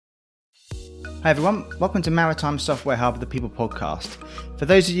Hi everyone, welcome to Maritime Software Hub, the People podcast. For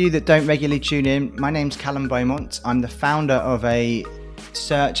those of you that don't regularly tune in, my name's Beaumont. I'm the founder of a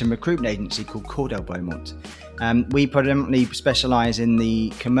search and recruitment agency called Cordell Beaumont. We predominantly specialise in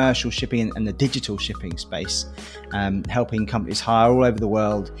the commercial shipping and the digital shipping space, helping companies hire all over the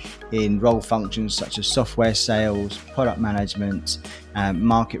world in role functions such as software sales, product management,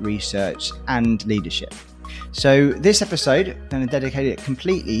 market research and leadership. So this episode, I'm going to dedicate it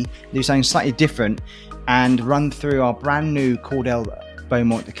completely, do something slightly different and run through our brand new Cordell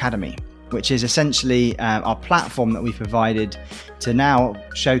Beaumont Academy, which is essentially our platform that we've provided to now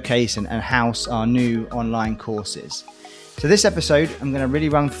showcase and house our new online courses. So this episode, I'm going to really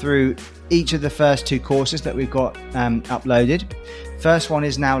run through each of the first two courses that we've got uploaded. First one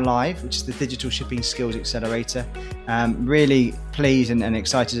is now live, which is the Digital Shipping Skills Accelerator. Really pleased and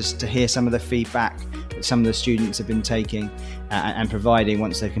excited to hear some of the feedback that some of the students have been taking and providing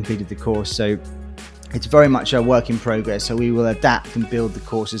once they've completed the course. So it's very much a work in progress. So we will adapt and build the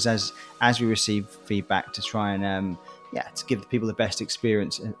courses as we receive feedback to try and to give people the best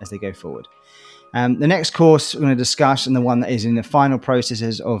experience as they go forward. The next course we're going to discuss, and the one that is in the final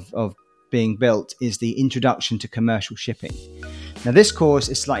processes of being built, is the Introduction to Commercial Shipping. Now this course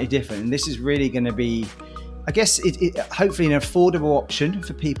is slightly different, and this is really going to be, I guess, it hopefully an affordable option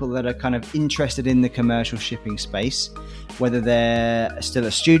for people that are kind of interested in the commercial shipping space, whether they're still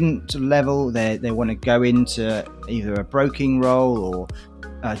a student level, they want to go into either a broking role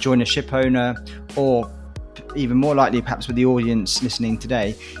or join a ship owner, or even more likely perhaps with the audience listening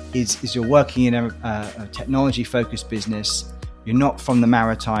today is you're working in a technology focused business, you're not from the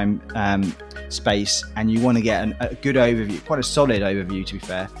maritime space, and you want to get a good overview, quite a solid overview to be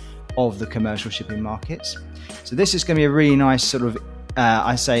fair, of the commercial shipping markets. So this is going to be a really nice sort of,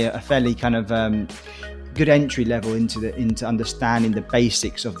 I say a fairly kind of good entry level into understanding the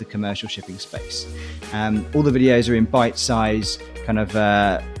basics of the commercial shipping space. All the videos are in bite size, kind of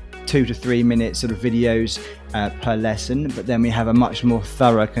 2 to 3 minute sort of videos per lesson, but then we have a much more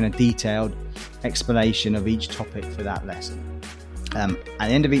thorough kind of detailed explanation of each topic for that lesson. At the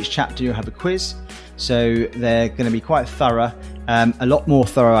end of each chapter you'll have a quiz, so they're going to be quite thorough, a lot more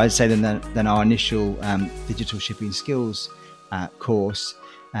thorough I'd say than our initial digital shipping skills course,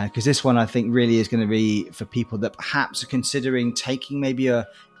 because this one I think really is going to be for people that perhaps are considering taking maybe a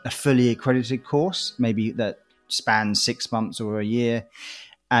fully accredited course, maybe that spans 6 months or a year,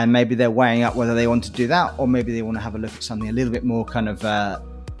 and maybe they're weighing up whether they want to do that, or maybe they want to have a look at something a little bit more kind of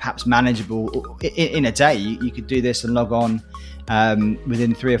perhaps manageable in a day. You could do this and log on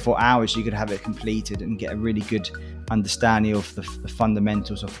within 3 or 4 hours. You could have it completed and get a really good understanding of the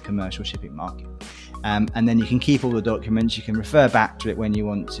fundamentals of the commercial shipping market. And then you can keep all the documents, you can refer back to it when you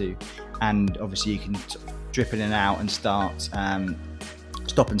want to, and obviously you can drip in and out and stop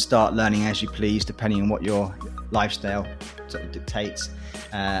and start learning as you please, depending on what your lifestyle sort of dictates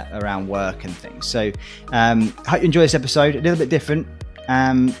around work and things. So hope you enjoy this episode, a little bit different.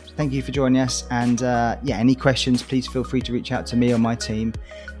 Thank you for joining us, and any questions, please feel free to reach out to me or my team.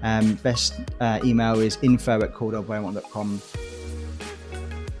 Best email is info@cordellbeaumont.com.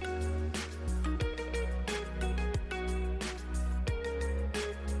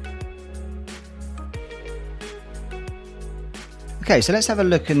 Okay, so let's have a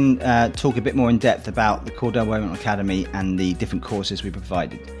look and talk a bit more in depth about the Cordell Beaumont Academy and the different courses we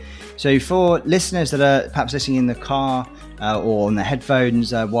provided. So for listeners that are perhaps listening in the car or on their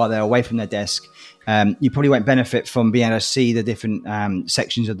headphones while they're away from their desk, you probably won't benefit from being able to see the different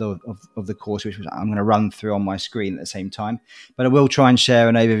sections of the course, which I'm going to run through on my screen at the same time. But I will try and share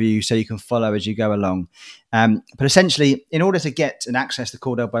an overview so you can follow as you go along. But essentially, in order to get and access the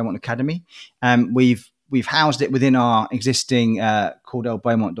Cordell Beaumont Academy, we've housed it within our existing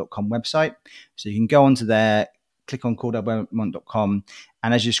cordellbeaumont.com website. So you can go onto there, click on cordellbeaumont.com,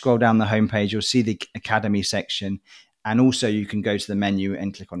 and as you scroll down the homepage, you'll see the Academy section. And also you can go to the menu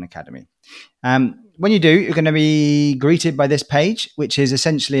and click on Academy. When you do, you're going to be greeted by this page, which is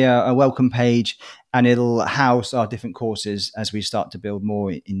essentially a welcome page, and it'll house our different courses as we start to build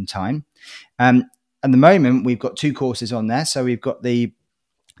more in time. At the moment, we've got 2 courses on there. So we've got the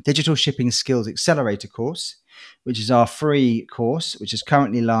Digital Shipping Skills Accelerator course, which is our free course, which is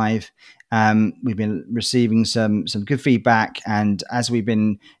currently live. We've been receiving some good feedback, and as we've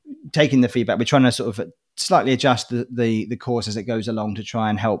been taking the feedback, we're trying to sort of slightly adjust the course as it goes along to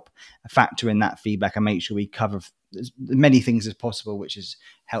try and help factor in that feedback and make sure we cover as many things as possible, which is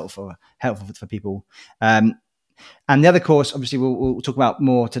helpful for people. And the other course, obviously, we'll talk about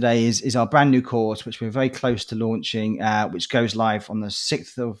more today is our brand new course, which we're very close to launching, which goes live on the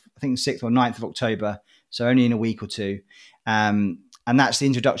 6th or 9th of October. So only in a week or two. And that's the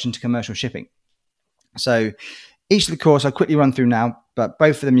Introduction to Commercial Shipping. So each of the course I'll quickly run through now, but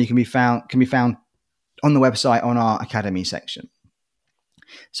both of them can be found on the website on our Academy section.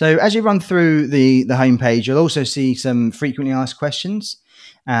 So as you run through the homepage, you'll also see some frequently asked questions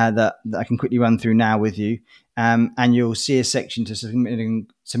that I can quickly run through now with you. And you'll see a section to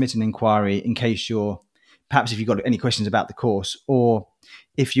submit an inquiry in case perhaps if you've got any questions about the course, or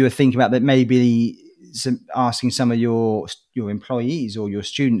if you were thinking about that maybe asking some of your employees or your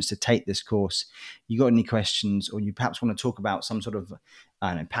students to take this course, you got any questions, or you perhaps want to talk about some sort of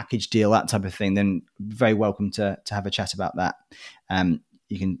package deal, that type of thing, then very welcome to have a chat about that.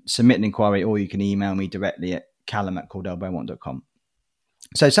 You can submit an inquiry, or you can email me directly at callum@cordellbeaumont.com.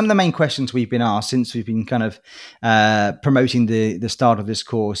 So some of the main questions we've been asked since we've been kind of promoting the start of this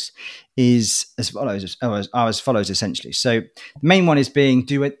course is as follows essentially. So the main one is being,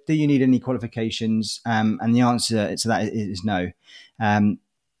 do you need any qualifications? And the answer to that is no.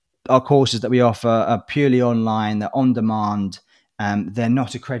 Our courses that we offer are purely online, they're on demand, they're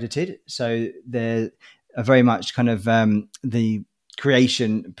not accredited. So they're very much kind of the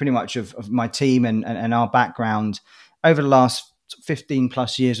creation pretty much of my team and our background over the last 15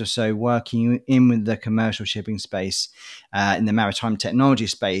 plus years or so, working in with the commercial shipping space, in the maritime technology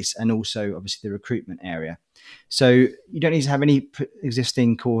space, and also obviously the recruitment area. So you don't need to have any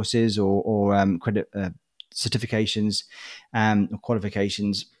existing courses or credit certifications or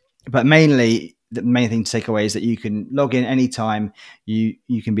qualifications, but mainly the main thing to take away is that you can log in anytime.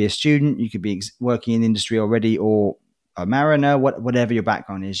 You can be a student, you could be working in industry already, or a mariner, whatever your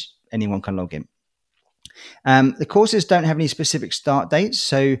background is, anyone can log in. The courses don't have any specific start dates,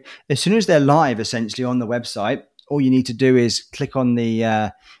 so as soon as they're live, essentially on the website, all you need to do is click on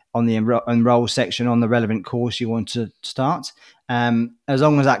the enroll section on the relevant course you want to start. As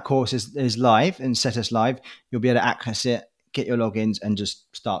long as that course is live and set as live, you'll be able to access it, get your logins, and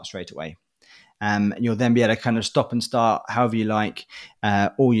just start straight away. You'll then be able to kind of stop and start however you like,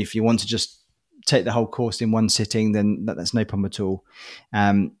 or if you want to just take the whole course in one sitting, then that's no problem at all.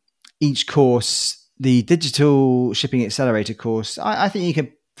 Each course, the Digital Shipping Accelerator course, I think you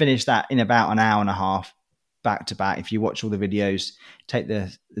can finish that in about an hour and a half back to back if you watch all the videos, take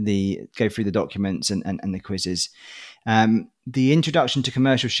go through the documents and the quizzes. The Introduction to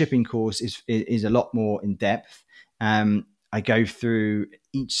Commercial Shipping course is a lot more in depth. I go through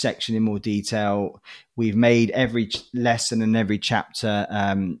each section in more detail. We've made every lesson and every chapter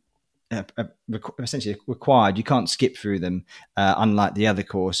essentially required. You can't skip through them, unlike the other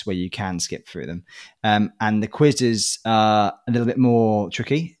course where you can skip through them. And the quizzes are a little bit more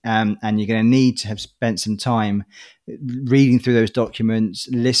tricky, and you're going to need to have spent some time reading through those documents,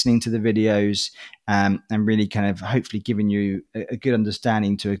 listening to the videos, and really kind of hopefully giving you a good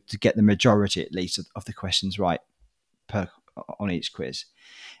understanding to get the majority, at least, of the questions right on each quiz.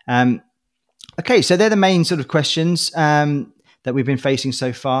 Okay, so they're the main sort of questions that we've been facing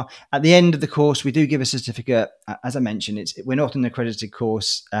so far. At the end of the course, we do give a certificate. As I mentioned, we're not an accredited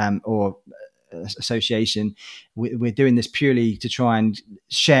course or association. We're doing this purely to try and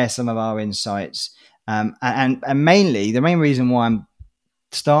share some of our insights. And mainly, the main reason why I'm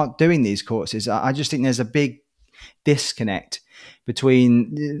start doing these courses, I just think there's a big disconnect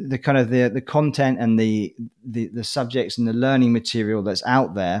between the kind of the content and the subjects and the learning material that's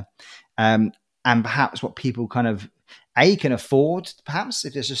out there, and perhaps what people kind of can afford, perhaps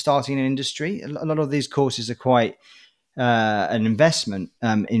if they're just starting an industry. A lot of these courses are quite an investment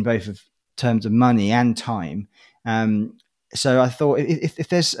in both of terms of money and time. So I thought if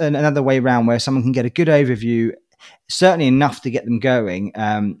there's another way around where someone can get a good overview, certainly enough to get them going,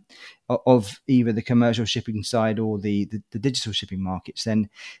 of either the commercial shipping side or the digital shipping markets, then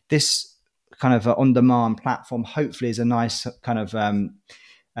this kind of on-demand platform hopefully is a nice kind of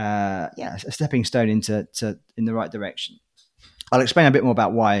a stepping stone in the right direction. I'll explain a bit more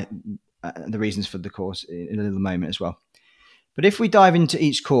about why, the reasons for the course in a little moment as well. But if we dive into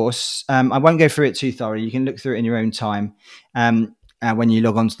each course, I won't go through it too thoroughly. You can look through it in your own time. When you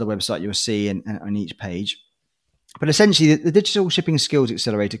log onto the website, you'll see on each page. But essentially, the Digital Shipping Skills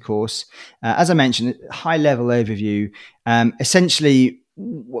Accelerator course, as I mentioned, high-level overview. Essentially,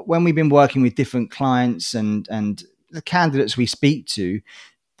 when we've been working with different clients and the candidates we speak to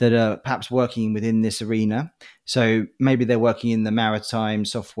that are perhaps working within this arena, so maybe they're working in the maritime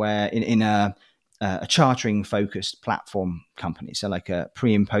software in a chartering-focused platform company, so like a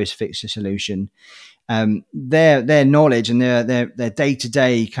pre- and post-fixture solution. Their knowledge and their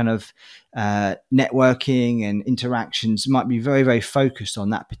day-to-day kind of networking and interactions might be very, very focused on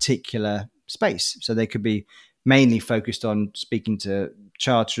that particular space. So they could be mainly focused on speaking to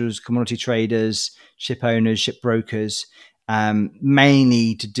charterers, commodity traders, ship owners, ship brokers,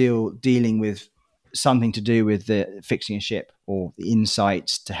 mainly to dealing with something to do with the fixing a ship or the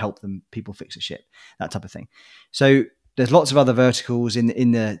insights to help people fix a ship, that type of thing. So there's lots of other verticals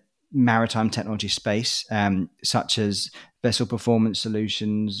in the maritime technology space, such as vessel performance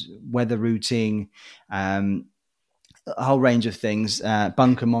solutions, weather routing, a whole range of things,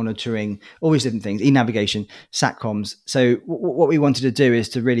 bunker monitoring, all these different things, e-navigation, satcoms. So what we wanted to do is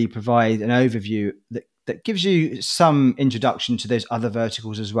to really provide an overview that gives you some introduction to those other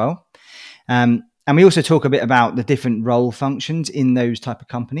verticals as well. And we also talk a bit about the different role functions in those type of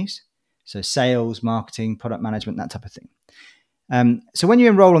companies. So sales, marketing, product management, that type of thing. So when you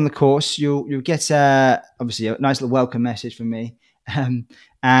enroll on the course, you'll get obviously a nice little welcome message from me.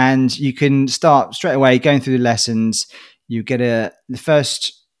 And you can start straight away going through the lessons. You get the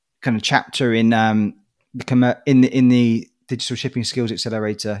first kind of chapter in the Digital Shipping Skills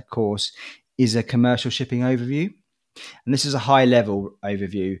Accelerator course is a commercial shipping overview, and this is a high level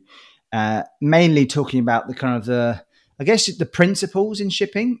overview, mainly talking about the kind of the principles in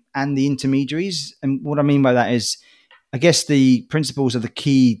shipping and the intermediaries. And what I mean by that is, I guess the principles of the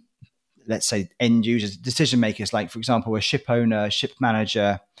key, let's say, end users, decision makers, like, for example, a ship owner, a ship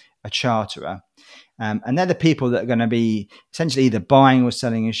manager, a charterer. And they're the people that are going to be essentially either buying or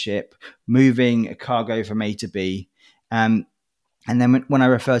selling a ship, moving a cargo from A to B. And then when I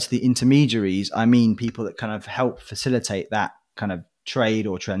refer to the intermediaries, I mean people that kind of help facilitate that kind of trade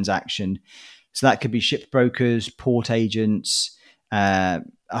or transaction. So that could be ship brokers, port agents, a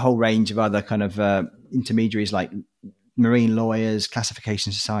whole range of other kind of intermediaries like marine lawyers,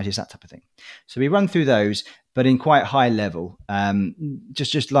 classification societies, that type of thing. So we run through those, but in quite high level,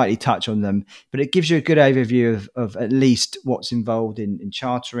 just lightly touch on them. But it gives you a good overview of at least what's involved in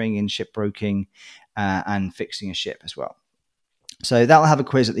chartering, in shipbroking, and fixing a ship as well. So that'll have a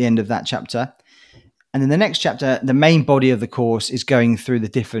quiz at the end of that chapter. And then the next chapter, the main body of the course, is going through the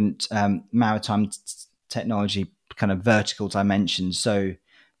different maritime technology kind of vertical dimensions. So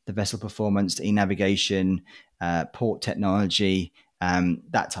the vessel performance, the e-navigation, port technology,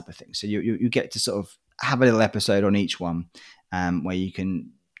 that type of thing. So you get to sort of have a little episode on each one, where you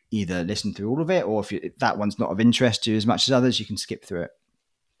can either listen through all of it, or if that one's not of interest to you as much as others, you can skip through it.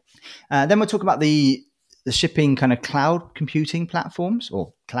 Then we'll talk about the shipping kind of cloud computing platforms,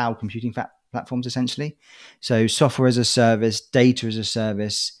 or cloud computing platforms, essentially. So software as a service, data as a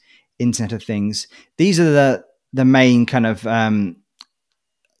service, Internet of Things. These are the main kind of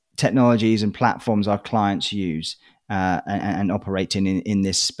technologies and platforms our clients use and operate in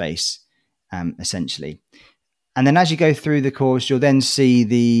this space, essentially. And then as you go through the course, you'll then see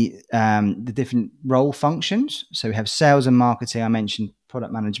the different role functions. So we have sales and marketing, I mentioned,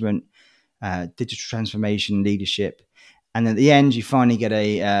 product management, digital transformation, leadership. And at the end, you finally get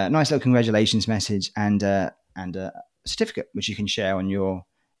a nice little congratulations message and a certificate, which you can share on your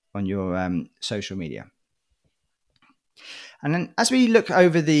social media. And then as we look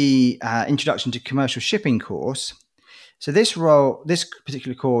over the Introduction to Commercial Shipping course, so this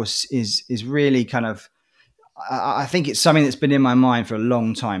particular course is really kind of, I think it's something that's been in my mind for a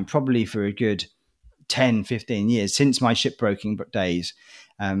long time, probably for a good 10, 15 years, since my shipbroking days.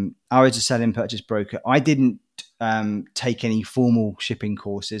 I was a sell and purchase broker. I didn't take any formal shipping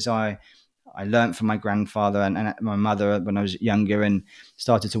courses. I learned from my grandfather and my mother when I was younger, and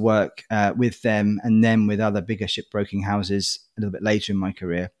started to work with them and then with other bigger shipbroking houses a little bit later in my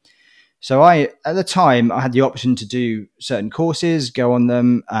career. So at the time, I had the option to do certain courses, go on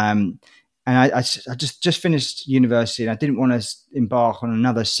them. And I just finished university, and I didn't want to embark on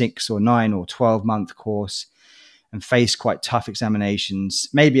another 6 or 9 or 12-month course and face quite tough examinations.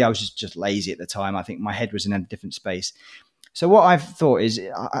 Maybe I was just lazy at the time. I think my head was in a different space. So what I've thought is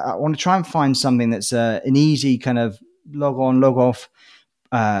I want to try and find something that's an easy kind of log on, log off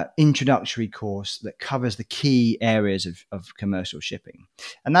introductory course that covers the key areas of commercial shipping.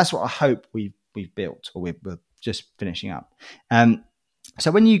 And that's what I hope we've built, or we're just finishing up.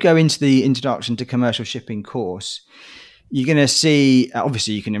 So when you go into the Introduction to Commercial Shipping course, you're going to see,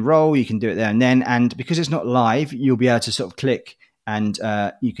 obviously you can enroll, you can do it there and then. And because it's not live, you'll be able to sort of click and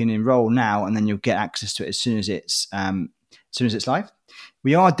you can enroll now, and then you'll get access to it as soon as it's live.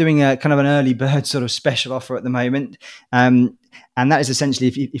 We are doing a kind of an early bird sort of special offer at the moment. And that is essentially,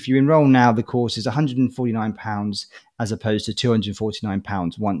 if you enroll now, the course is £149 as opposed to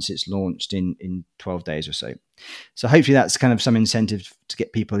 £249 once it's launched in 12 days or so. So hopefully that's kind of some incentive to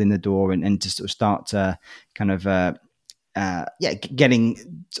get people in the door and to sort of start to kind of,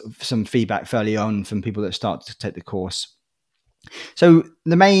 getting some feedback fairly on from people that start to take the course. So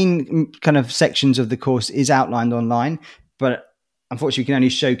the main kind of sections of the course is outlined online, but unfortunately, we can only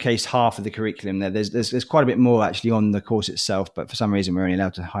showcase half of the curriculum there. There's quite a bit more actually on the course itself, but for some reason we're only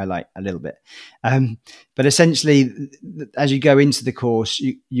allowed to highlight a little bit. But essentially, as you go into the course,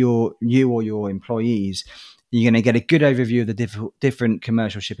 you or your employees, you're going to get a good overview of the different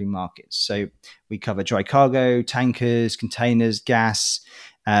commercial shipping markets. So we cover dry cargo, tankers, containers, gas,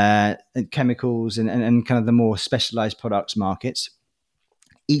 and chemicals, and kind of the more specialized products markets.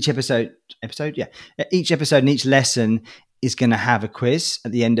 Each episode and each lesson is going to have a quiz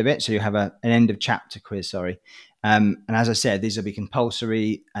at the end of it. So you have an end of chapter quiz, sorry. And as I said, these will be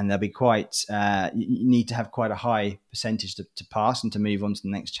compulsory, and they'll be quite, you need to have quite a high percentage to pass and to move on to the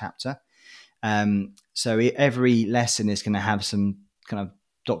next chapter. So every lesson is going to have some kind of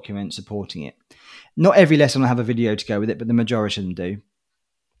document supporting it. Not every lesson will have a video to go with it, but the majority of them do.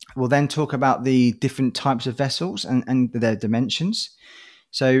 We'll then talk about the different types of vessels and their dimensions.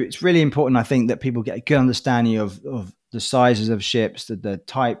 So it's really important, I think, that people get a good understanding of the sizes of ships, the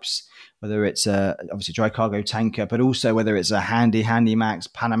types, whether it's obviously dry cargo tanker, but also whether it's a handymax,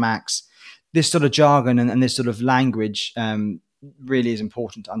 Panamax. This sort of jargon and this sort of language really is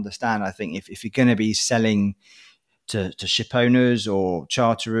important to understand, I think, if you're going to be selling to ship owners or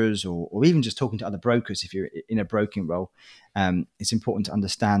charterers or even just talking to other brokers, if you're in a broking role, it's important to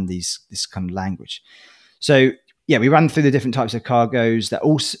understand this kind of language. So yeah, we run through the different types of cargoes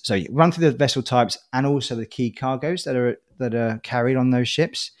run through the vessel types and also the key cargoes that are carried on those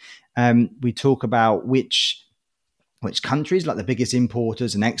ships. We talk about which countries, like the biggest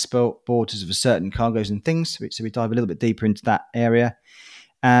importers and exporters of certain cargoes and things. So we dive a little bit deeper into that area.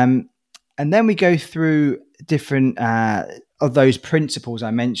 And then we go through different of those principles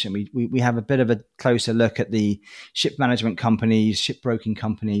I mentioned. We have a bit of a closer look at the ship management companies, shipbroking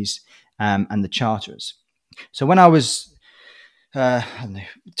companies, and the charterers. So when I was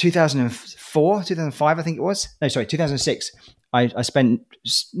 2004, 2005, I think it was. No, sorry, 2006. I spent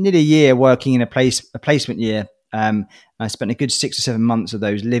nearly a year working in a placement year. I spent a good 6 or 7 months of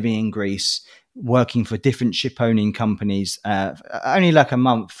those living in Greece, working for different ship owning companies, only like a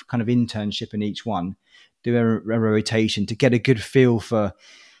month kind of internship in each one, do a rotation to get a good feel for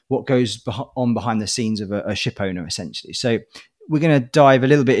what goes on behind the scenes of a ship owner, essentially. So we're going to dive a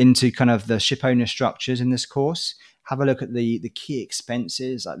little bit into kind of the ship owner structures in this course, have a look at the key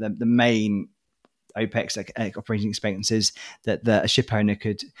expenses, like the main OPEX, like operating expenses that a ship owner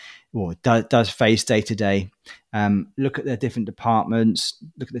could or does face day to day. Look at the different departments,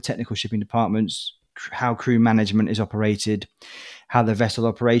 look at the technical shipping departments, how crew management is operated, how the vessel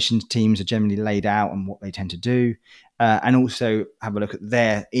operations teams are generally laid out and what they tend to do, and also have a look at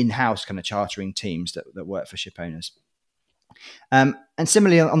their in-house kind of chartering teams that work for ship owners. And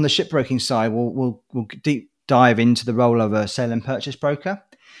similarly on the shipbroking side, we'll deep dive into the role of a sale and purchase broker.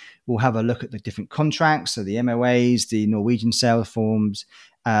 We'll have a look at the different contracts, so the MOAs, the Norwegian sale forms.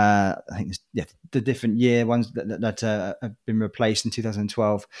 I think the different year ones that have been replaced in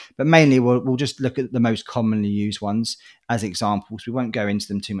 2012. But mainly, we'll just look at the most commonly used ones as examples. We won't go into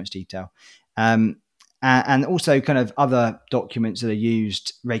them too much detail. And also kind of other documents that are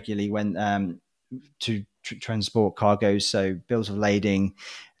used regularly when to transport cargoes, so bills of lading,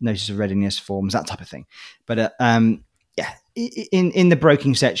 notice of readiness forms, that type of thing. But in the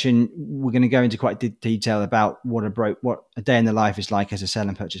broking section, we're going to go into quite detail about what a day in the life is like as a sell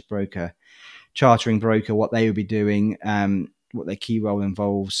and purchase broker, chartering broker, what they will be doing, what their key role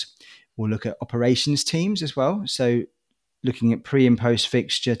involves. We'll look at operations teams as well, so looking at pre and post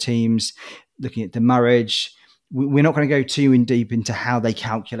fixture teams, looking at demurrage. We're not going to go too in deep into how they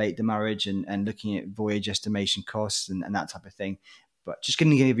calculate demurrage and looking at voyage estimation costs and that type of thing, but just going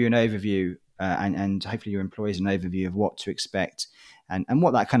to give you an overview and hopefully your employees an overview of what to expect and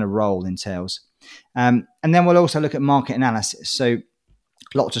what that kind of role entails. And then we'll also look at market analysis. So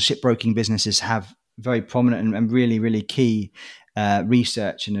lots of shipbroking businesses have very prominent and really, really key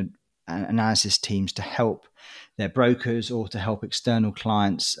research and analysis teams to help their brokers or to help external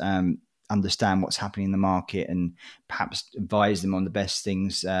clients understand what's happening in the market and perhaps advise them on the best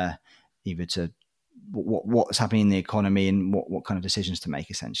things, either to what's happening in the economy and what kind of decisions to make,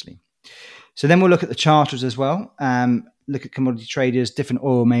 essentially. So then we'll look at the charters as well, look at commodity traders, different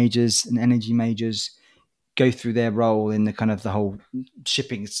oil majors and energy majors, go through their role in the kind of the whole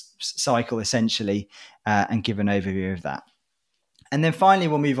shipping cycle, essentially, and give an overview of that. And then finally,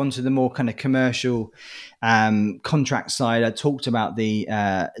 we'll move on to the more kind of commercial contract side. I talked about the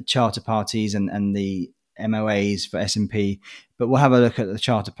charter parties and the MOAs for S&P, but we'll have a look at the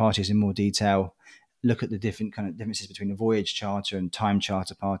charter parties in more detail, look at the different kind of differences between the voyage charter and time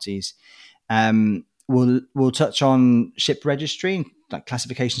charter parties. We'll touch on ship registry, like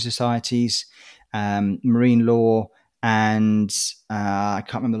classification societies, marine law, and I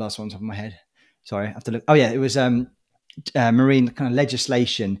can't remember the last one on top of my head. Sorry, I have to look. Oh yeah, it was marine kind of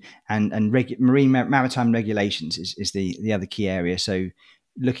legislation and marine maritime regulations is the other key area. So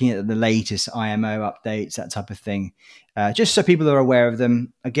looking at the latest IMO updates, that type of thing, just so people are aware of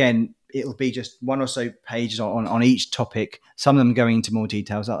them. Again, it'll be just one or so pages on each topic, some of them going into more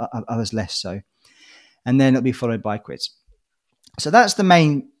details, others less so. And then it'll be followed by quiz. So that's the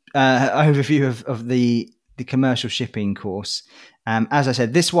main overview of the commercial shipping course. As I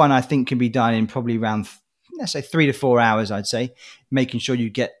said, this one I think can be done in probably around, let's say 3 to 4 hours, I'd say, making sure you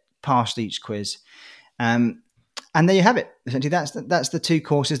get past each quiz. And there you have it. Essentially, that's the 2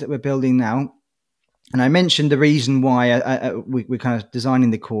 courses that we're building now. And I mentioned the reason why we're kind of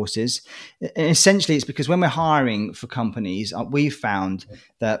designing the courses. Essentially, it's because when we're hiring for companies, we've found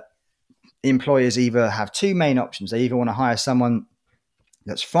that employers either have 2 main options. They either want to hire someone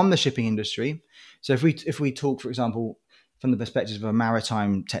that's from the shipping industry. So if we talk, for example, from the perspective of a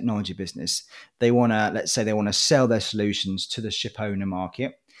maritime technology business, let's say they want to sell their solutions to the ship owner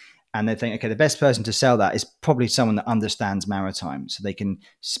market. And they think, okay, the best person to sell that is probably someone that understands maritime. So they can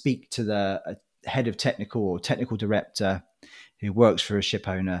speak to the head of technical or technical director who works for a ship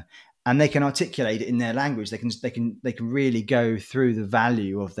owner, and they can articulate it in their language. They can really go through the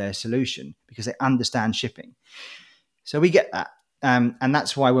value of their solution because they understand shipping. So we get that. And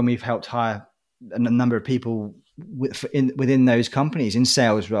that's why when we've helped hire a number of people within those companies in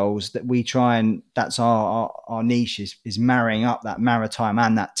sales roles, that we try, and that's our niche is marrying up that maritime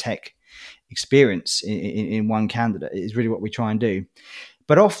and that tech experience in one candidate is really what we try and do.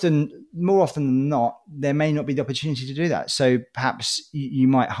 But more often than not, there may not be the opportunity to do that. So perhaps you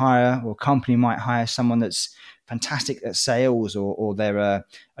might hire, or a company might hire someone that's fantastic at sales, or they're a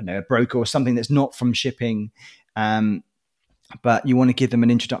broker or something that's not from shipping, but you want to give them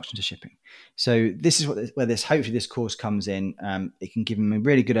an introduction to shipping. So this is where hopefully this course comes in. It can give them a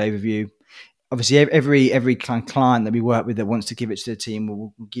really good overview. Obviously, every client that we work with that wants to give it to the team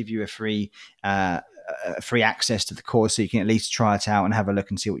will give you a free access to the course, so you can at least try it out and have a look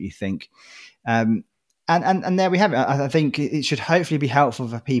and see what you think. And there we have it. I think it should hopefully be helpful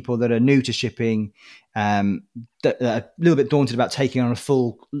for people that are new to shipping, that are a little bit daunted about taking on a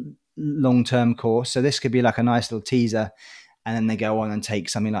full long-term course. So this could be like a nice little teaser, and then they go on and take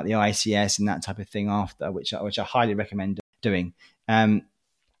something like the ICS and that type of thing after, which I highly recommend doing.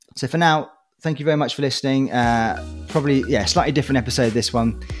 So for now, thank you very much for listening. Probably, slightly different episode this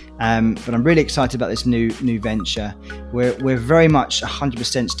one, but I'm really excited about this new venture. We're very much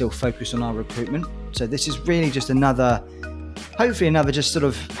 100% still focused on our recruitment. So this is really just hopefully another just sort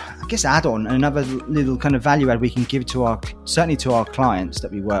of, I guess, add-on, and another little kind of value add we can give certainly to our clients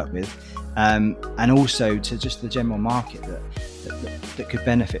that we work with, and also to just the general market that could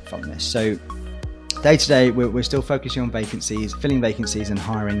benefit from this. So day to day, we're still focusing on filling vacancies and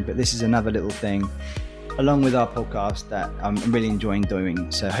hiring, but this is another little thing along with our podcast that I'm really enjoying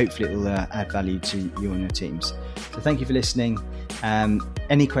doing. So hopefully it will add value to you and your teams. So thank you for listening.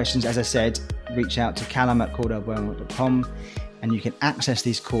 Any questions, as I said, reach out to Callum@cordellbeaumont.com, and you can access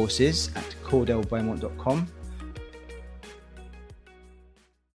these courses at cordellbeaumont.com.